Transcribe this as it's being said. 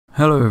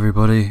Hello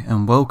everybody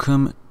and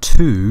welcome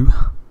to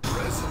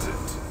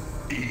Resident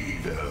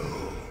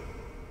Evil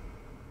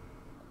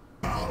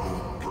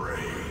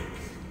Outbreak.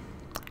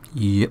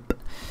 Yep.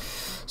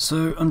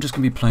 So I'm just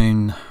going to be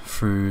playing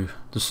through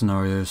the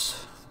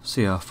scenarios,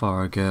 see how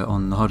far I get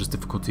on the hardest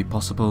difficulty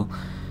possible.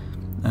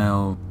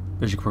 Now,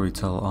 as you can probably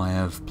tell, I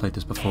have played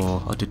this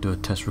before. I did do a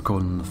test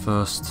recording on the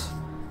first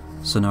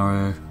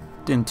scenario.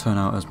 Didn't turn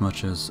out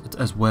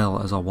as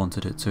well as I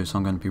wanted it to, so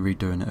I'm going to be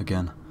redoing it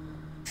again.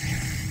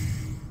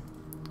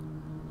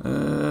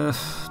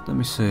 Let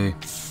me see.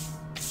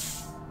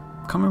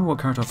 Can't remember what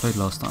character I played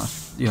last time.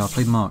 Yeah, I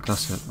played Mark,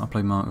 that's it. I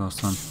played Mark last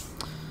time.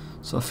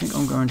 So I think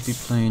I'm going to be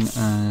playing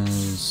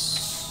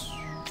as...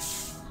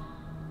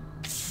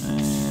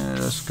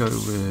 let's go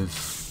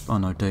with... oh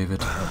no,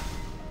 David.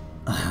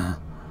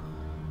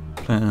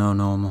 Playing on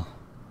normal.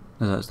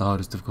 That's the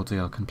hardest difficulty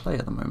I can play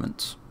at the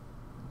moment.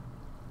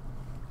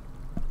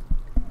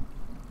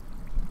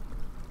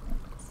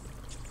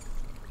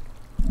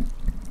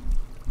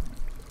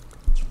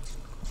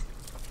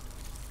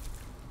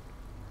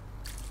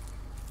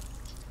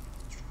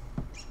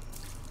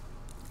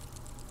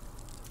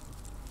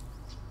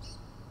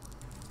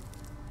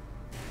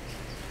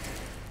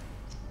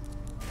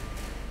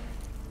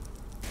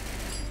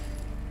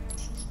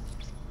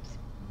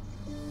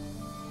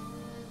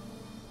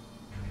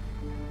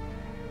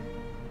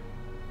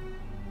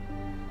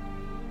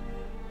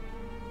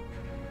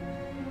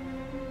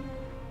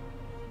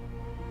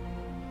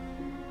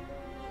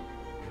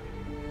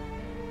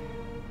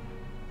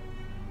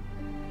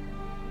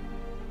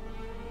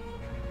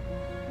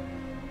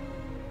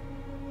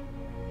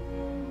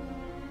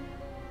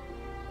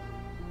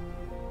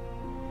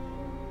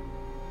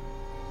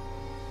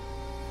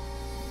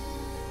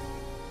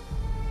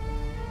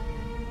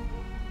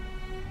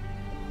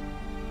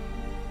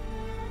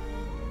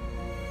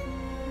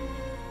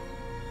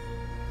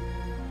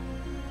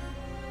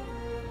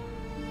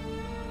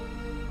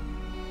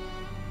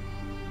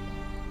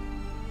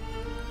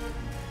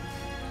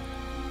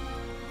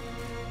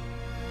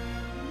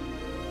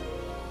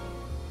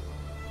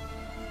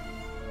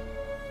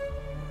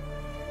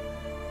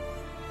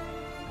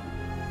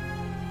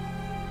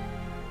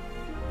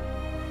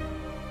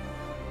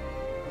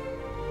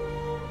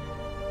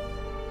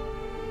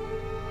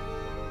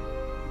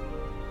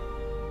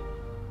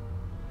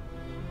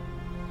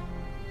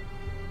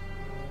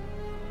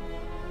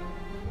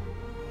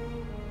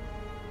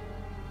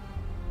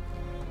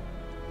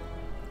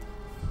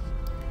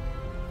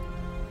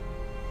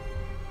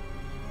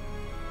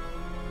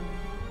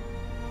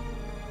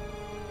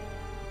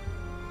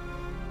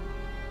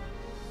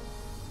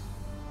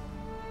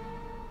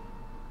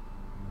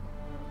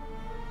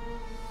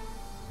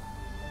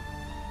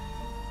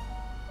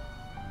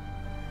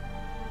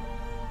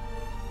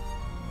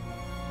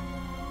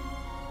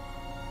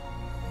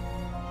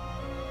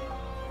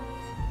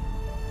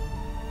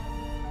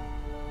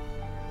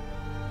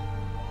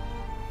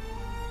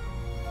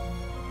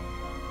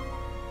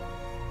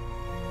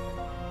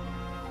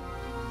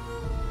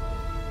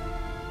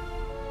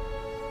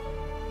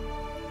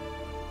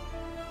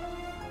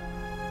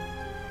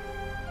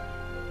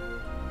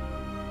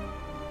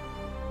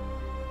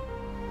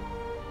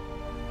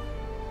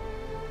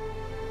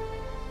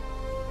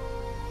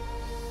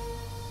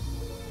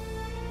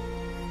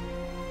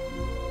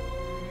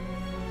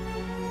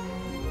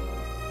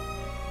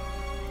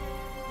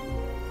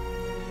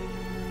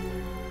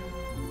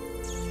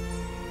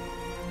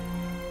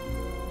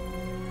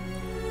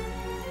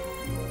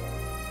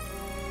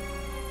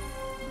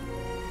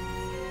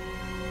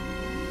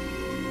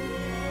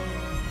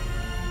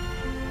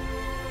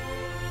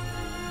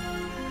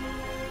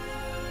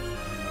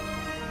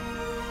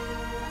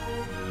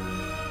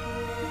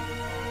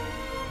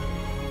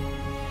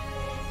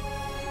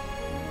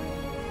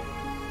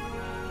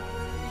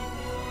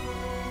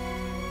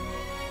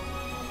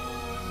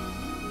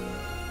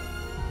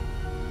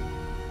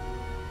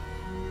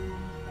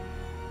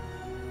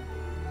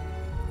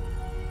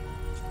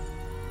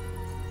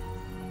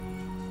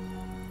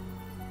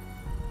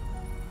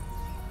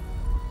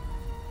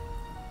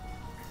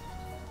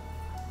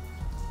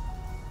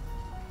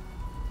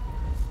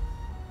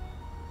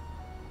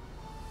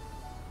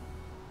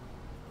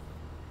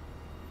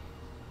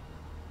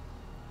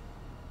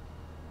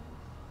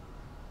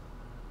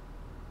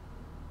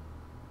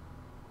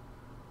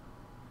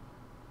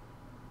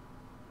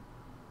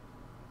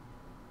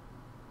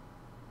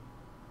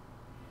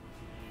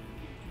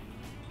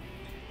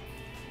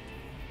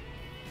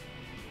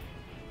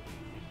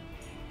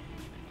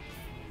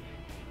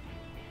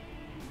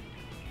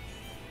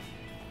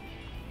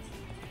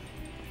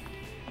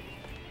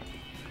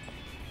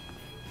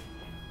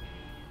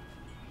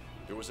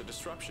 There was a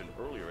disruption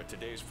earlier at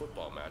today's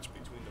football match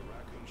between the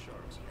Raccoon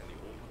Sharks and the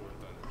Old Court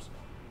Thunders.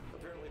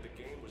 Apparently the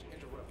game was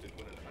interrupted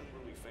when an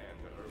unruly fan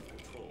got out of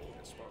control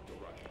and sparked a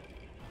riot.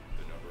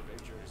 The number of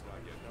injuries not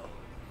yet known.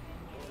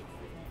 More than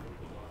 50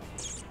 local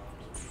laws.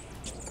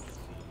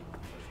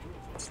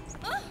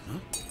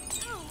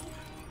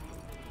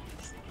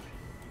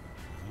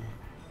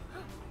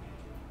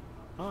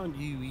 aren't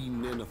you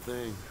eating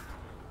anything?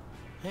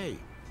 Hey,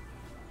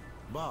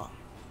 Bob,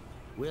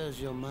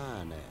 where's your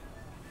mind at?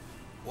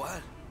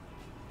 What?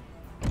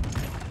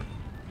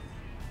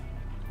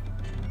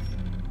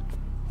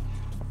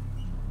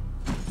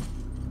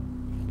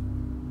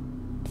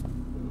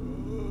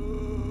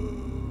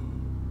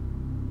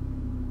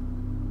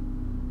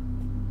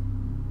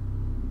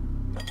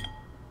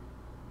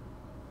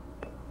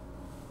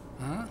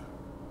 Huh?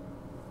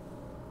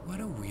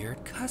 What a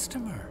weird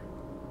customer.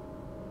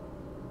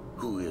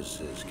 Who is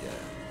this guy?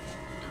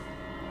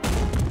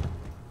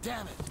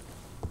 Damn it!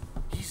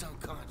 He's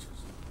unconscious.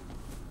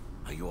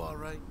 Are you all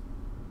right?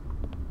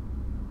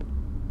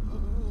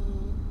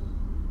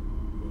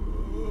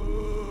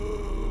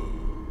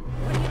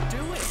 What are you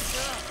doing?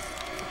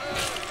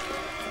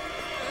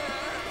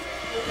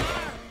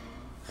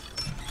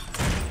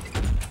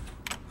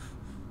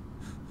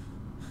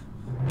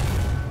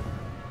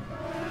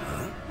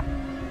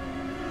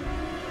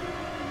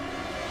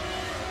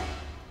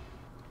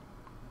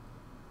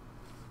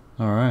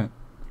 All right.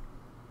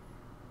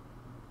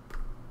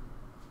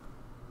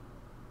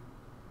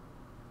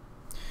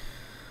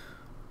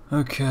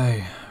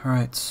 Okay,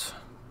 right.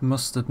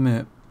 Must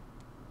admit,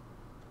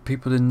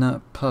 people in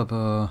that pub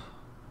are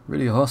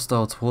really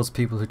hostile towards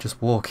people who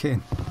just walk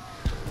in.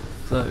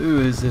 So, who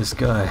is this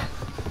guy?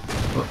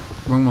 Oh,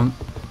 wrong one.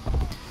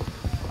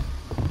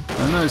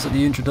 I noticed that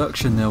the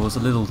introduction there was a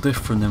little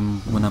different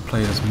than when I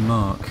played as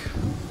Mark.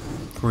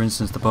 For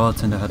instance, the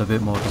bartender had a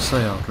bit more to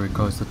say after he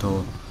closed the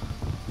door.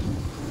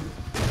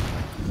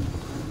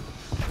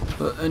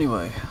 But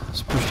anyway,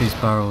 let's push these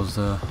barrels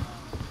there.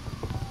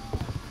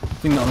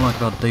 The thing that I like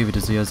about David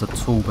is he has a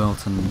tool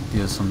belt and he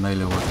has some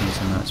melee weapons,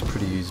 and that's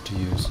pretty easy to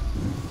use.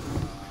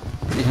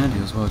 Pretty handy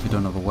as well if you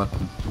don't have a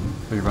weapon,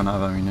 or you run out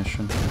of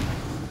ammunition.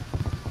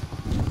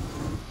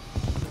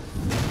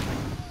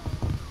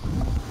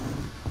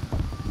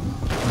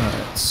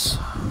 Right.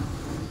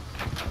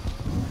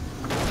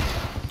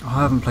 I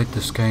haven't played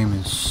this game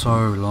in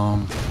so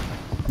long.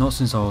 Not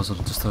since I was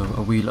just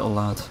a wee little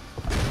lad.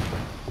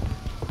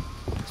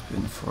 It's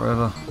been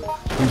forever.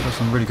 Brings back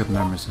some really good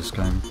memories, this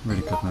game.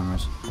 Really good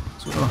memories.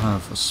 So what do I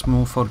have? A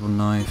small foldable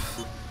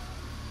knife.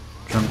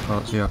 Jump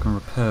parts, yeah, I can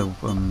repair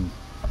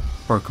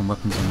broken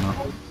weapons and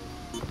that.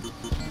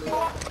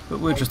 But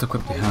we'll just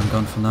equip the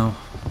handgun for now.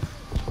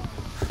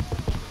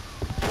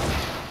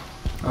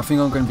 I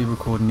think I'm going to be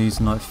recording these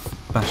knife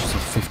bashes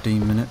of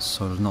 15 minutes,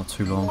 so not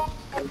too long.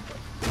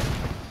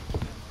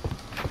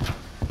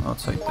 I'll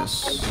take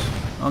this.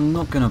 I'm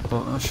not going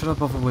to should I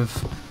bother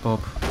with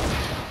Bob?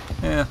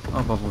 Yeah,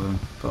 I'll bother with him.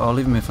 But I'll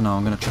leave him here for now.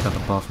 I'm going to check out the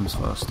bathrooms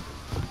first.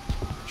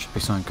 Should be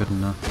something good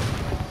in there.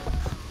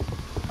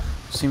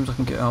 Seems I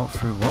can get out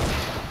through what?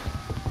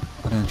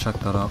 I didn't check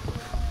that out.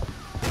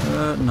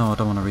 No, I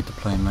don't want to read the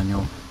plane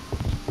manual.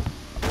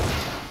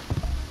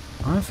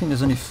 I don't think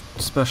there's any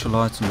special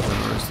items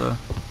over, is there?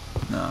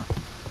 Nah.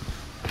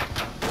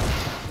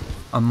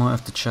 I might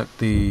have to check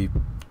the...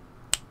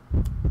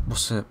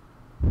 what's it?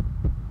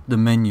 The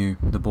menu,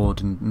 the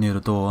board near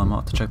the door. I might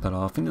have to check that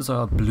out. I think there's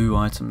a blue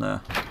item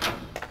there.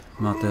 I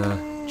might have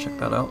to check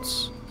that out.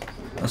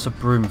 That's a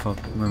broom if I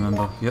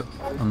remember. Yep,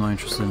 I'm not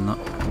interested in that.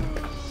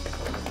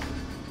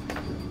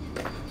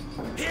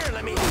 Here,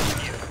 let me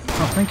help you.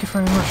 Oh, thank you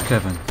very much,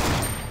 Kevin.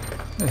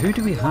 Yeah, who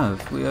do we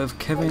have? We have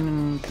Kevin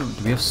and...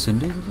 do we have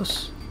Cindy with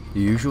us? The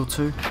usual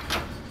two?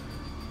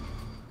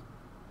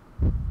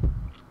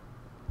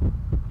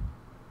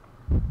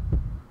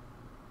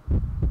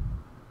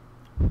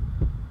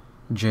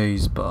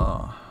 Jay's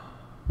Bar.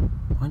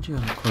 Why'd you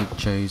have to call it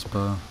Jay's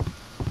Bar?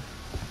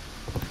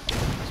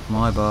 It's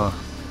my bar.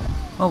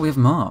 Oh, we have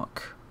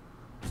Mark.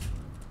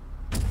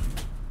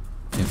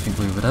 Didn't think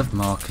we would have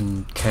Mark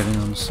and Kevin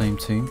on the same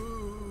team.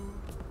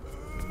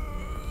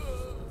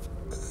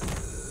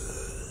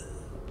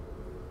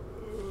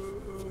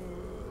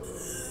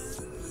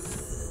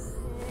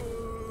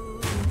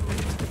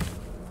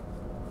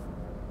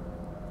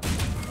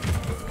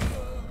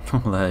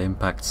 All that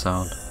impact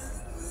sound.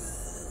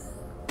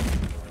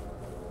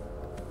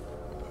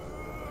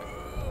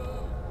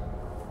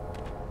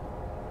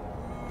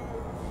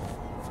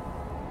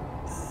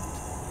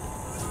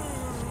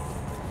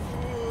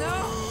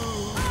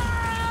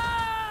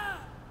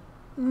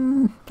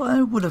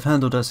 I would have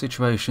handled that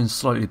situation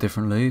slightly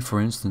differently.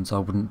 For instance, I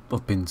wouldn't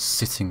have been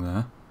sitting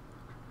there.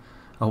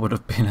 I would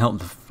have been out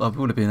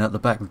the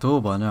back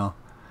door by now.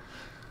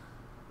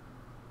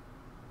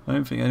 I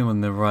don't think anyone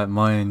in their right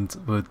mind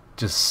would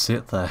just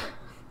sit there.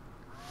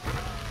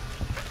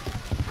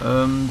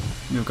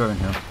 You'll go in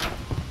here.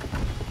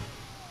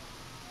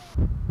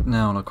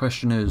 Now the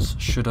question is,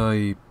 should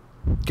I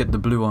get the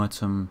blue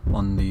item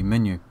on the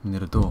menu near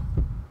the door?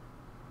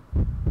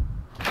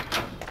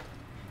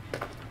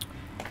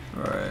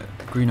 Right,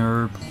 green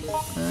herb.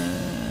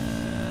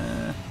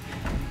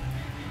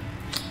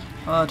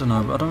 I don't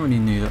know. I don't really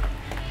need it.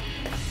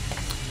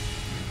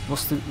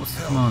 What's the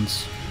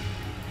commands?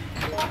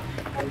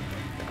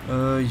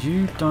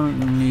 You don't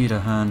need a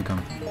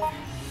handgun.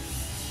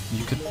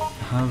 You could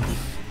have.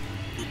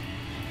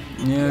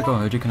 Yeah, go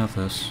ahead, you can have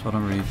this. I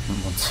don't really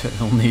want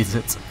it, I'll need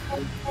it.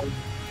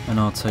 And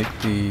I'll take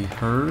the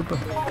herb.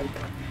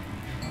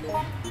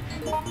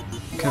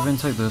 Kevin,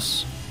 take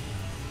this.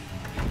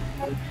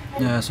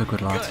 Yeah, so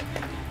good lad.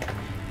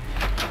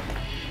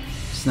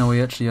 So now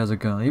he actually has a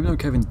gun. Even though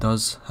Kevin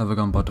does have a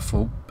gun by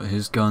default, but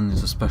his gun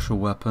is a special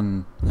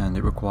weapon and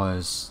it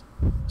requires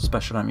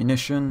special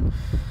ammunition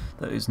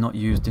that is not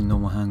used in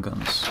normal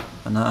handguns.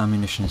 And that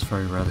ammunition is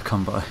very rare to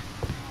come by.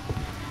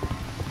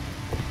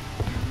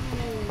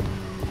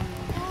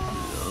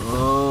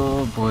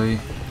 Oh boy.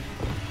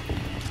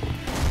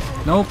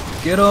 Nope,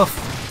 get off!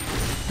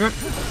 Get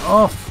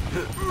off!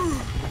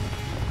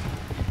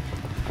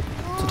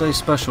 Today's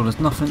special, there's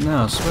nothing there.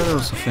 I swear there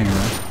was a thing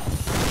there.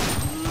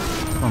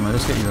 Come on mate,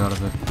 let's get you out of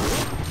here.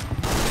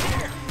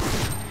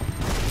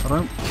 I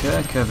don't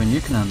care, Kevin,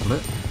 you can handle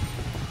it.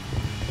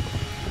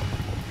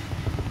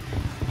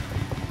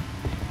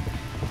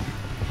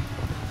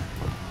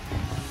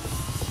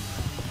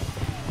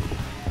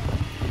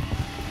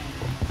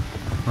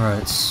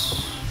 Right,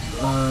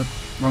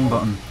 wrong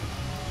button.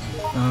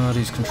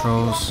 These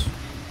controls.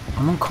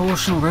 I'm on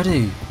caution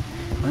already.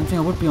 I don't think I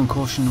would be on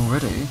caution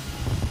already.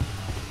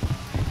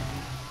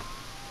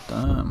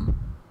 Damn.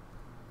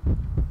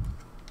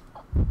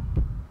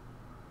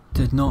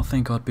 Did not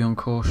think I'd be on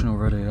caution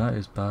already, that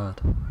is bad.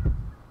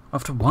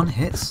 After one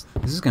hit,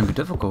 this is going to be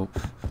difficult.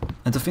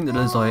 And to think that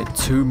there's like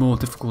 2 more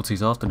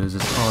difficulties after this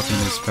is hard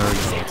and it's very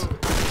hard.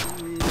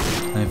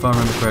 And if I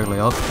remember correctly,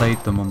 I've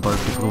played them on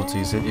both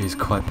difficulties, it is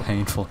quite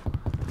painful.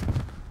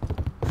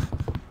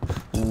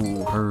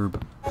 Ooh,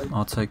 herb.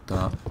 I'll take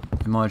that.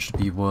 It might just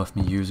be worth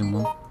me using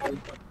one.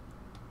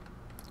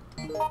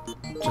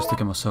 Just to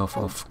get myself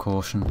off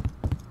caution.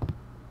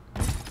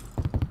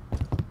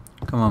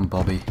 Come on,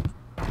 Bobby.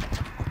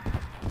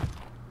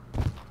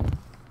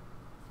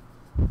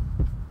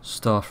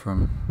 Staff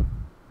room.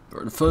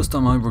 The first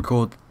time I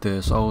recorded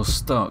this, I was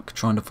stuck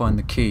trying to find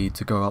the key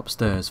to go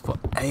upstairs for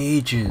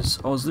ages.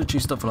 I was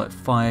literally stuck for like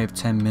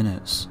 5-10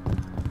 minutes.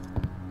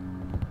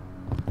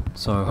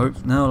 So I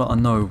hope now that I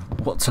know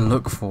what to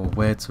look for,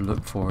 where to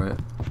look for it,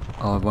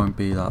 I won't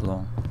be that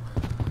long.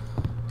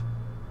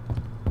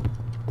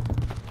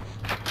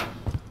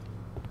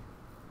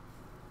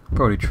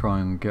 Probably try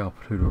and get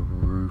up to the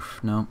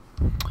roof now.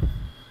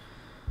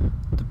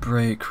 The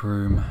break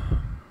room.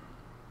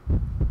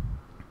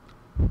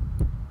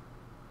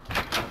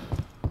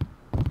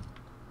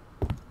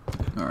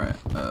 Alright,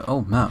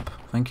 oh map,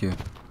 thank you.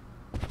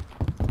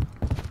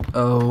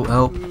 Oh,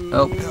 help,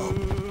 help.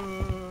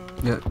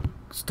 Yeah,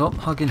 stop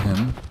hugging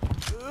him.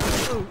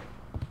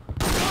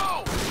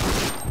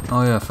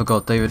 Oh yeah, I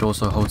forgot, David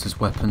also holds his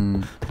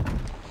weapon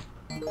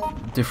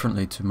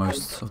differently to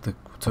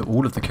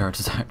all of the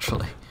characters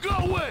actually. Go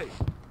away!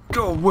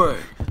 Go away!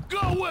 Go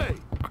away!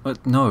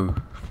 No.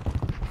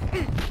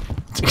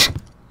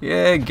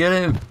 Yeah, get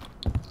him!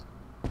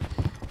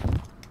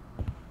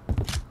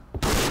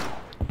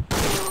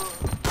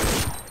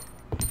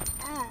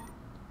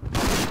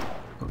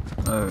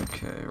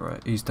 Okay,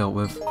 right, he's dealt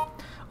with.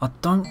 I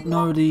don't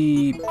know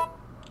the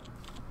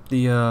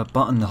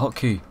button, the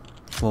hotkey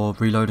for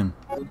reloading.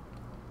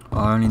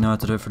 I only know how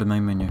to do it for the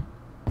main menu.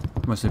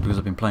 Mostly because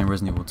I've been playing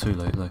Resident Evil 2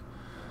 lately.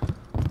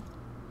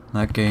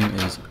 That game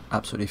is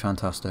absolutely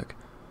fantastic.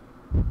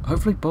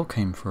 Hopefully Bob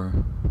came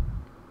through.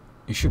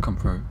 He should come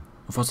through.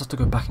 Otherwise I have to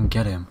go back and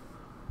get him.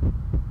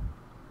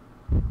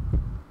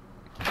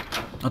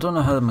 I don't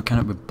know how the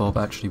mechanic with Bob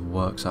actually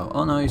works out.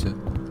 Oh no, he's here.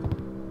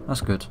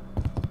 That's good.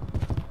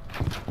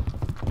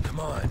 Come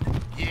on.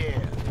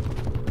 Yeah.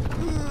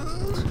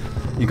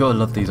 You gotta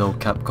love these old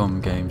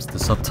Capcom games. The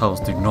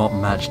subtitles do not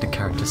match the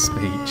character's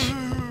speech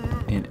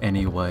in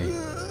any way.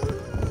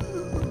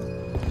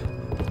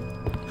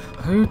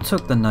 Who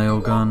took the nail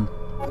gun?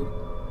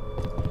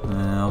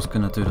 I was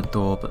gonna do the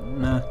door, but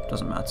nah,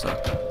 doesn't matter.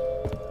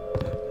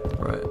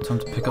 Right, time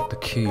to pick up the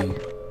key.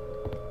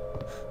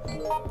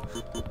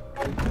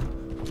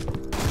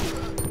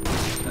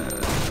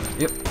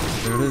 Yep,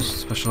 there it is,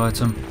 special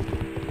item.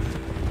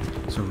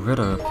 There's a red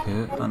up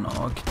here, and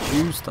I could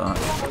use that.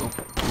 Oh,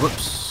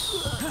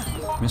 whoops,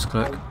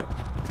 misclick.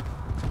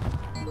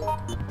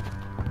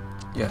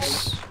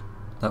 Yes,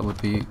 that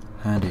would be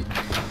handy.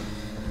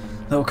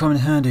 That will come in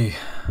handy.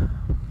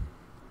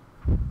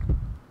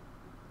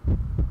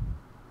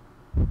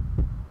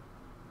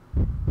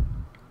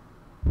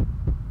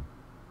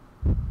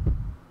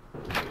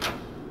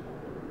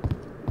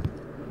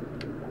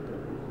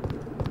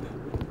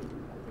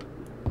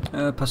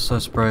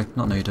 Pesticide spray,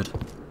 not needed.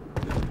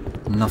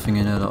 Nothing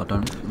in here that I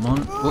don't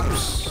want.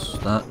 Whoops,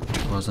 that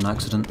was an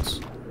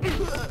accident.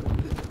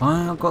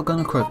 I've got a gun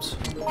equipped.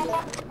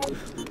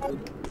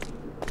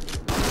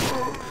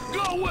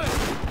 Go away!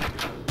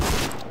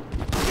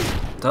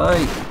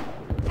 Die!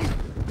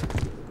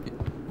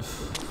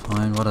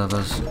 Fine,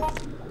 whatever's.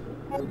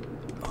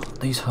 Oh,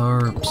 these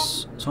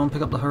herbs. Someone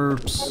pick up the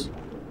herbs.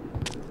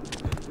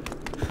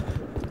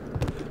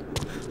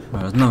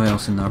 Right, there's nothing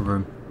else in that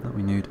room that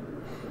we need.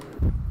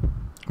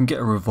 You can get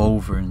a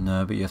revolver in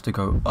there, but you have to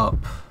go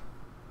up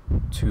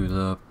to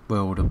the,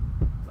 well, the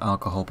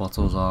alcohol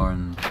bottles are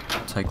and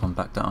take one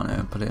back down here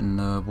and put it in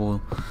the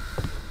wall.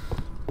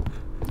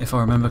 If I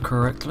remember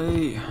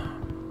correctly.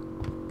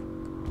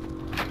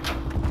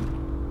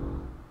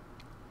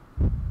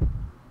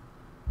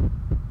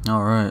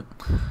 Alright.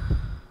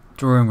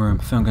 Drawing room.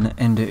 I think I'm going to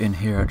end it in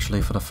here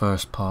actually for the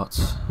first part.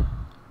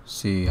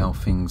 See how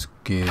things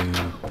go.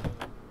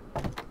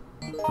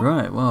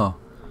 Right, well,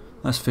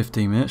 that's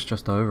 15 minutes,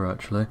 just over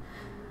actually.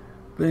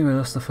 But anyway,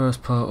 that's the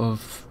first part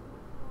of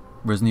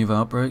Resident Evil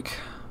Outbreak,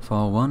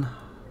 File 1.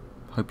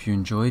 Hope you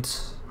enjoyed.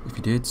 If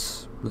you did,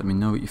 let me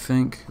know what you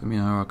think. Let me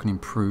know how I can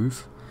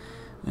improve.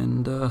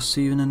 And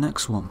see you in the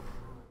next one.